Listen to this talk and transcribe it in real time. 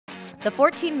The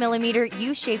 14mm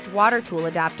U-shaped water tool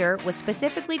adapter was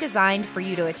specifically designed for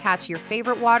you to attach your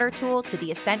favorite water tool to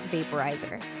the Ascent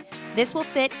Vaporizer. This will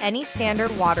fit any standard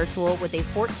water tool with a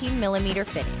 14mm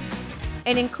fitting.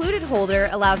 An included holder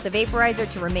allows the vaporizer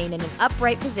to remain in an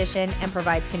upright position and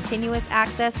provides continuous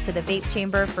access to the vape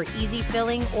chamber for easy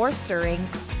filling or stirring,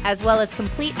 as well as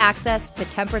complete access to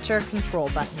temperature control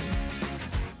buttons.